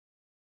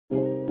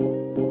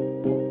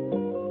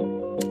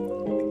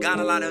Not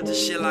a lot of the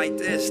shit like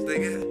this,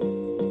 nigga.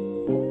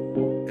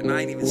 And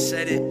I ain't even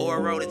said it or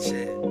wrote it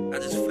yet. I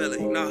just feel it,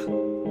 you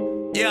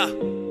know? Yeah.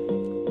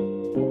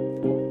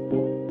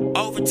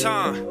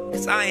 Overtime,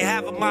 cause I ain't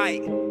have a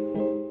mic.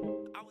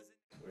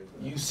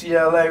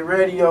 UCLA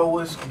Radio,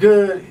 what's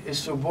good?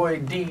 It's your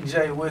boy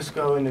DJ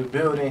Wisco in the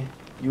building.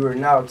 You are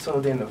now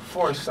tuned in to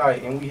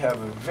Foresight, and we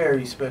have a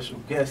very special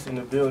guest in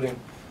the building.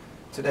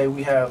 Today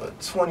we have a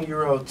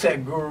 20-year-old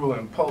tech guru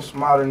and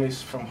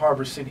postmodernist from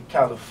Harbor City,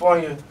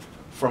 California.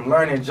 From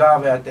learning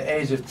Java at the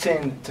age of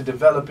 10 to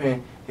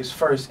developing his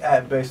first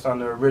app based on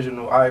the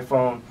original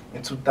iPhone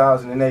in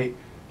 2008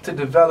 to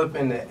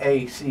developing the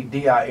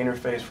ACDI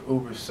interface for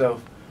Uber's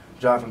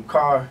self-driving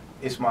car,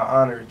 it's my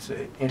honor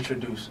to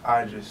introduce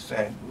Iddris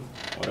Sandu.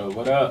 What up,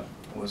 what up?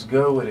 What's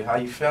good with it? How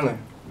you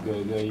feeling?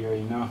 Good, good, you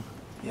already know.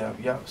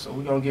 Yeah. So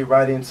we're going to get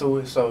right into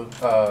it. So,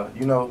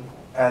 you know,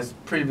 as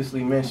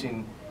previously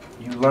mentioned,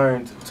 you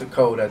learned to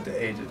code at the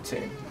age of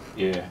 10.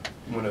 Yeah.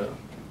 You want to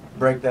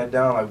break that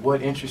down? Like,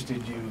 what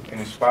interested you and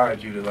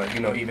inspired you to, like,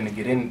 you know, even to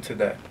get into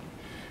that?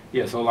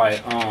 Yeah, so,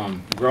 like,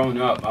 growing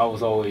up, I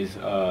was always,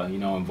 you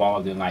know,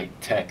 involved in, like,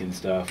 tech and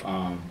stuff.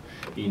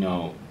 You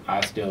know,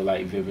 I still,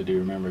 like, vividly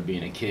remember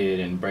being a kid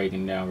and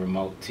breaking down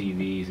remote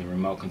TVs and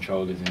remote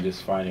controllers and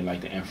just finding,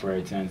 like, the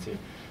infrared sensor,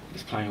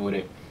 just playing with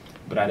it.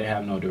 But I didn't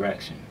have no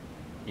direction.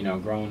 You know,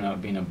 growing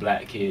up, being a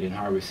black kid in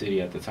Harbor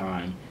City at the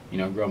time, you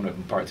know, growing up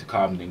in parts of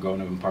Cobden,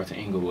 growing up in parts of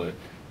Inglewood,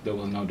 there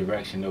was no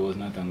direction. There was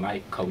nothing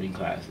like coding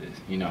classes,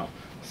 you know.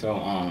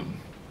 So,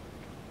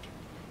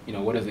 you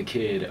know, what is a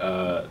kid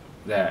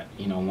that,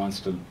 you know, wants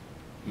to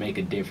make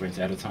a difference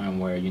at a time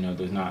where, you know,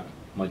 there's not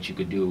much you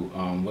could do?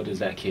 What does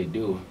that kid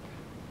do?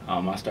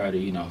 I started,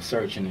 you know,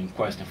 searching and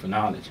questioning for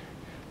knowledge.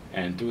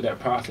 And through that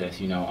process,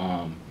 you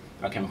know,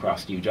 I came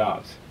across Steve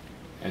Jobs.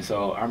 And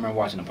so I remember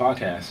watching a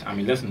podcast,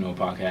 listening to a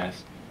podcast,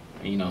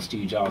 and, you know,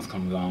 Steve Jobs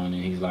comes on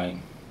and he's like,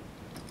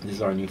 this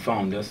is our new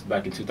phone. This is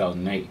back in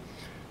 2008.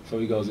 So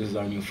he goes, this is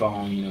our new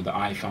phone, you know, the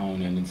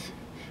iPhone, and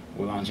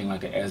we're launching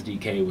like an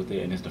SDK with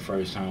it, and it's the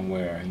first time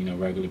where, you know,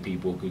 regular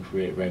people could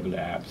create regular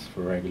apps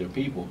for regular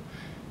people.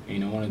 And,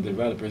 you know, one of the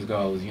developers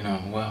goes, you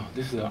know, well,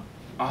 this is an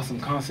awesome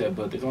concept,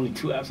 but there's only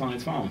 2 apps on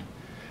his phone.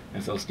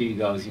 And so Steve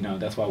goes, you know,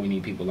 that's why we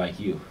need people like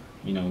you,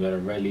 you know, that are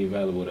readily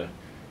available to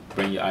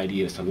bring your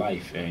ideas to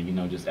life and, you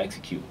know, just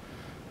execute.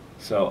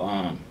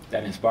 So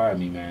that inspired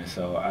me, man.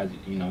 So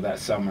you know, that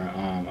summer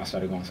I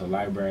started going to the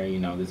library. You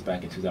know, this is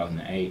back in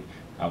 2008.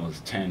 I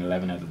was 10,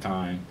 11 at the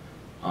time,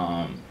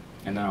 and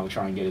then I would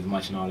try and get as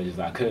much knowledge as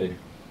I could.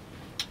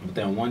 But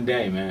then one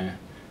day, man,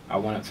 I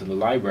went up to the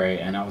library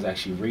and I was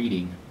actually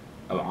reading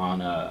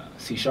on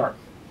C#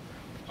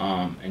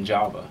 and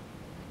Java.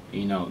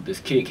 You know, this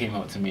kid came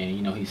up to me and,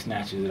 you know, he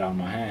snatches it out of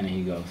my hand and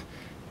he goes,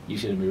 "You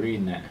shouldn't be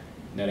reading that.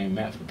 That ain't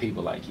meant for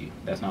people like you.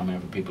 That's not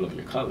meant for people of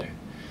your color."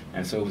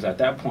 And so it was at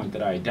that point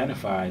that I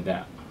identified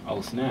that,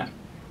 oh snap,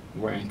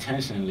 we're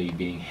intentionally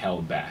being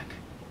held back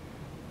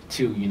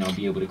to, you know,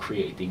 be able to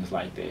create things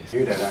like this.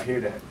 I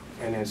hear that.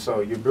 And then so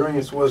your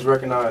brilliance was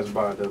recognized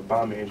by the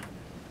Obama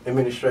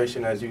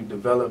administration as you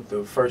developed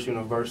the first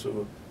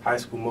universal high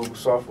school mobile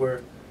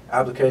software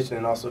application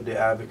and also did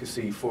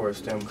advocacy for a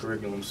STEM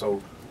curriculum.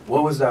 So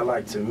what was that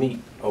like to meet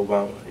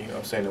Obama? You know what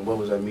I'm saying? And what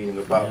was that meeting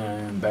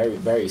about?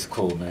 Barry's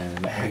cool,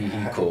 man.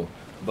 He's cool.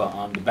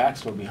 But the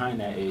backstory behind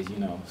that is, you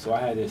know, so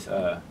I had this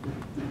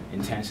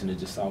intention of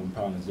just solving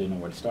problems, didn't know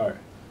where to start.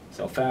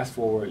 So fast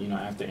forward, you know,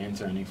 after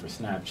interning for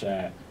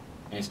Snapchat,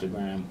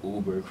 Instagram,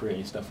 Uber,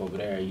 creating stuff over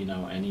there, you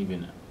know, and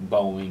even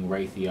Boeing,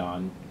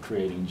 Raytheon,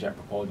 creating jet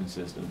propulsion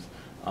systems,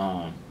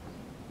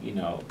 you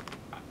know,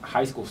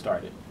 high school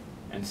started.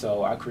 And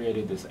so I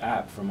created this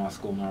app for my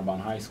school, Narbonne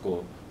High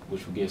School,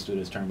 which would give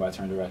students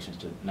turn-by-turn directions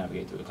to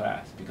navigate through the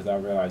class. Because I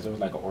realized there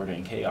was like an order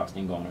and chaos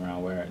thing going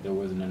around where there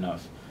wasn't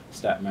enough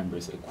staff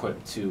members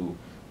equipped to,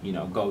 you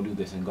know, go do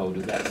this and go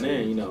do that. And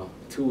then, you know,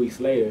 2 weeks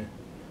later,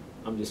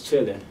 I'm just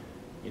chilling.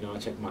 You know, I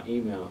checked my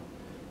email,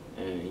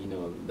 and, you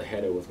know, the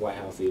header was White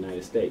House of the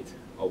United States.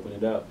 Open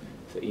it up,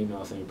 it's an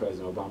email saying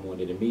President Obama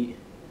wanted to meet.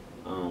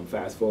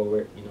 Fast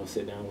forward, you know,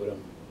 sit down with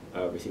him,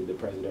 received the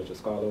Presidential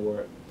Scholar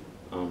Award.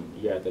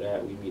 Year after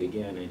that, we meet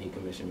again, and he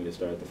commissioned me to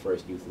start the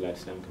first Youth-led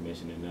STEM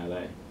Commission in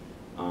LA.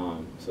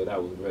 So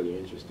that was really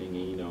interesting,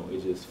 and, you know,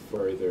 it just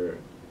further,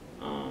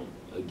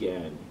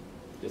 again,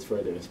 just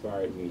further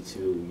inspired me to,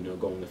 you know,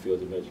 go in the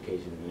fields of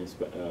education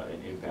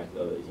and impact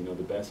others. You know,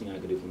 the best thing I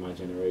could do for my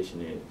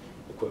generation is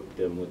equip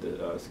them with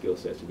the skill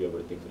sets to be able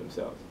to think for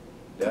themselves.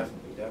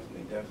 Definitely.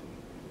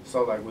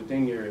 So, like,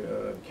 within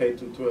your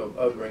K-12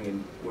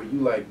 upbringing, were you,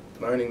 like,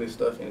 learning this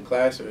stuff in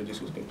class, or it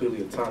just was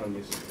completely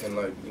autonomous and,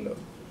 like, you know?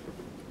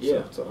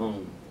 Yeah,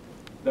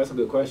 that's a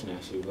good question,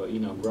 actually. But, you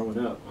know, growing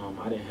up,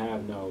 I didn't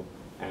have no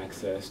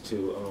access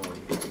to,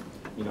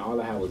 you know,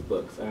 all I had was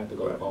books. I had to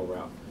go the whole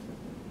route.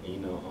 You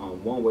know,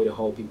 one way to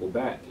hold people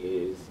back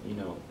is, you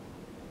know,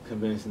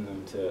 convincing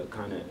them to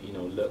kind of, you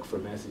know, look for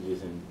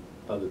messages in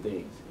other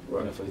things. Right.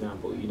 You know, for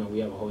example, you know, we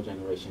have a whole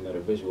generation that are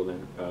visual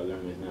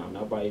learners now,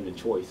 not by even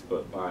choice,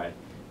 but by,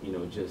 you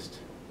know, just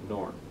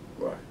norm.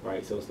 Right.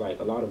 right? So it's like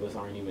a lot of us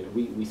aren't even,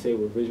 we say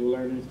we're visual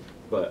learners,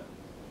 but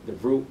the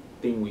root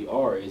thing we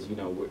are is, you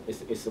know,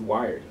 it's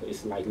wired.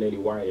 It's like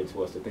literally wired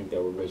into us to think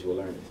that we're visual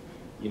learners,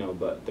 you know,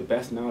 but the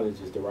best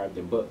knowledge is derived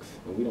in books,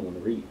 and we don't want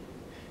to read.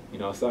 You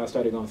know, so I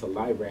started going to the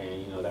library,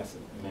 and, you know,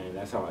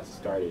 that's how I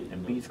started.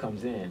 And Beats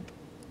comes in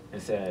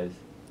and says,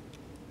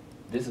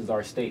 this is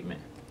our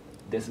statement.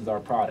 This is our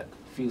product,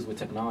 fused with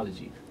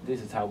technology.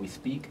 This is how we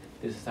speak,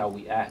 this is how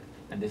we act,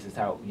 and this is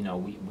how, you know,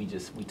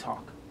 we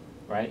talk,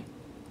 right?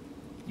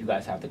 You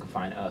guys have to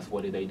confine us.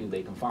 What do?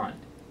 They confined.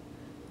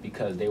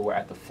 Because they were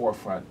at the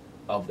forefront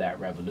of that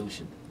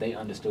revolution. They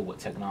understood what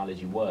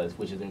technology was,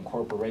 which is the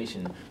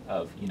incorporation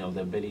of, you know,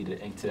 the ability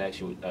to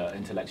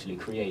intellectually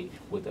create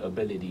with the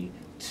ability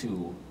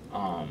to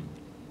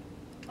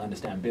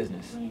understand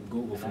business.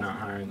 Google for not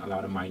hiring a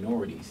lot of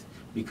minorities,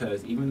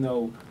 because even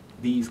though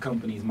these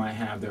companies might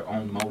have their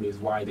own motives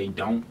why they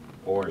don't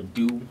or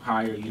do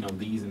hire, you know,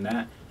 these and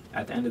that,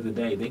 at the end of the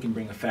day, they can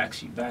bring a fact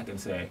sheet back and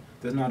say,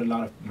 there's not a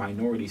lot of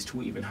minorities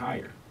to even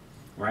hire,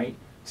 right?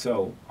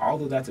 So,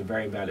 although that's a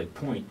very valid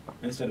point,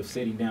 instead of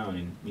sitting down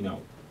and, you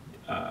know,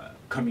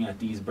 coming at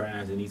these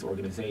brands and these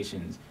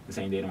organizations and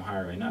saying they don't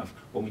hire enough,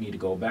 what we need to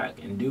go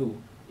back and do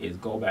is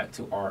go back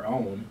to our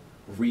own,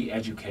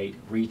 re-educate,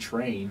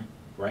 retrain,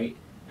 right?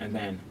 And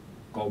then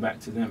go back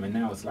to them. And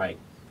now it's like,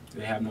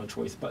 they have no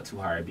choice but to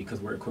hire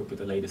because we're equipped with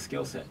the latest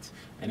skill sets.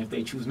 And if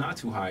they choose not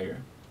to hire,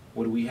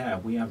 what do we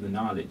have? We have the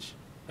knowledge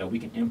that we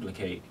can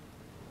implicate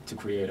to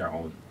create our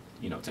own,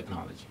 you know,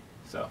 technology.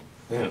 So,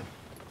 yeah,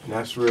 and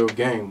that's real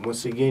game.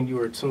 Once again,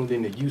 you are tuned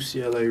in to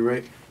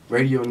UCLA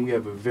Radio, and we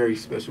have a very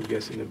special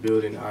guest in the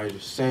building,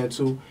 Iddris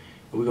Sandu. And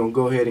we're gonna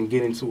go ahead and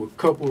get into a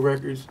couple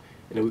records,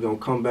 and then we're gonna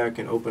come back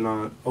and open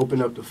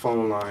up the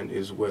phone line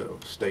as well.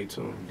 Stay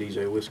tuned,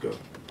 DJ Wisco.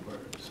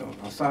 So,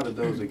 outside of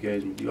those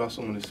engagements, do you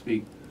also want to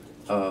speak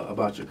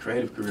about your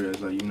creative career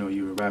as, like, you know,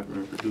 you're a rapper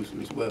and producer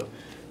as well?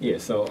 Yeah,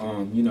 so,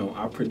 you know,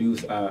 I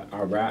produce,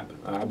 I rap.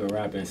 I've been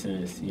rapping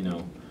since, you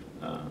know,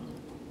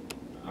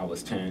 I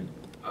was 10.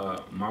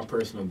 My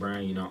personal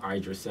brand, you know,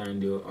 Iddris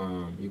Sandu.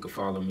 You can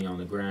follow me on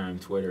the gram,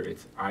 Twitter.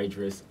 It's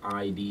Iddris,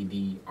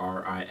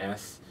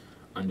 IDDRIS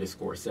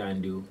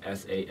 _Sandu,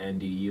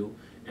 SANDU.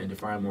 And to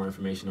find more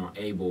information on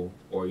Able,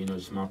 or, you know,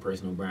 just my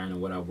personal brand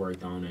and what I've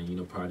worked on and, you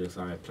know, projects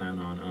I plan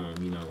on,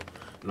 you know,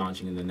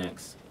 launching in the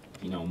next,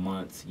 you know,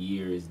 months,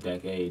 years,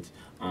 decades,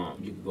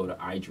 you can go to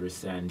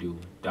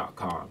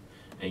IddrisSandu.com.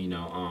 And, you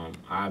know,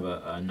 I have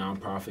a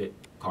nonprofit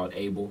called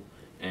Able,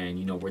 and,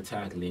 you know, we're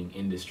tackling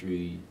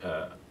industry,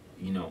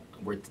 you know,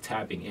 we're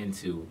tapping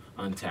into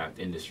untapped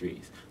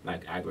industries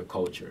like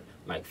agriculture,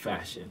 like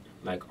fashion,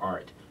 like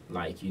art,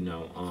 like, you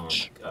know,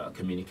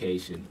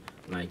 communication,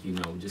 like, you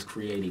know, just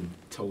creating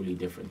totally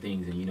different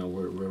things. And, you know,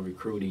 we're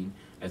recruiting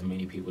as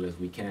many people as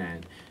we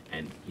can,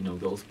 and, you know,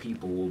 those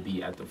people will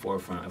be at the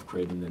forefront of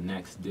creating the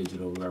next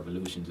digital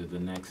revolutions or the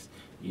next,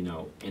 you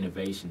know,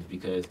 innovations.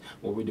 Because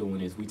what we're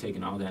doing is we're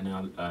taking all that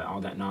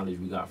knowledge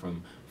we got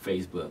from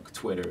Facebook,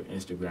 Twitter,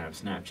 Instagram,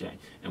 Snapchat,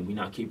 and we're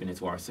not keeping it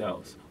to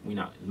ourselves. We're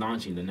not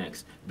launching the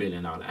next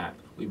billion-dollar app.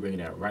 We bring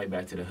that right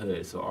back to the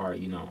hood, so our,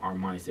 you know, our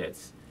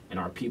mindsets and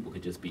our people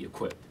could just be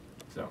equipped.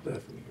 So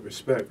definitely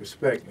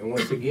respect. And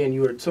once again,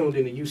 you are tuned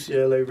in to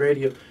UCLA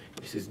Radio.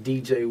 This is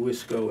DJ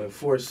Wisco and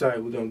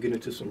Foresight. We're gonna get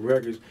into some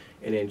records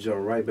and then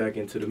jump right back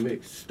into the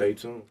mix. Stay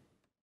tuned.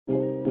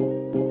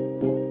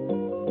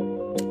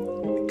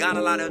 Got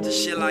a lot of the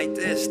shit like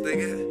this,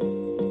 nigga.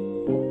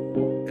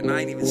 And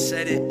I ain't even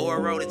said it or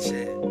wrote it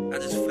yet. I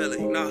just feel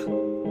it, you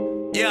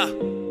know? Yeah.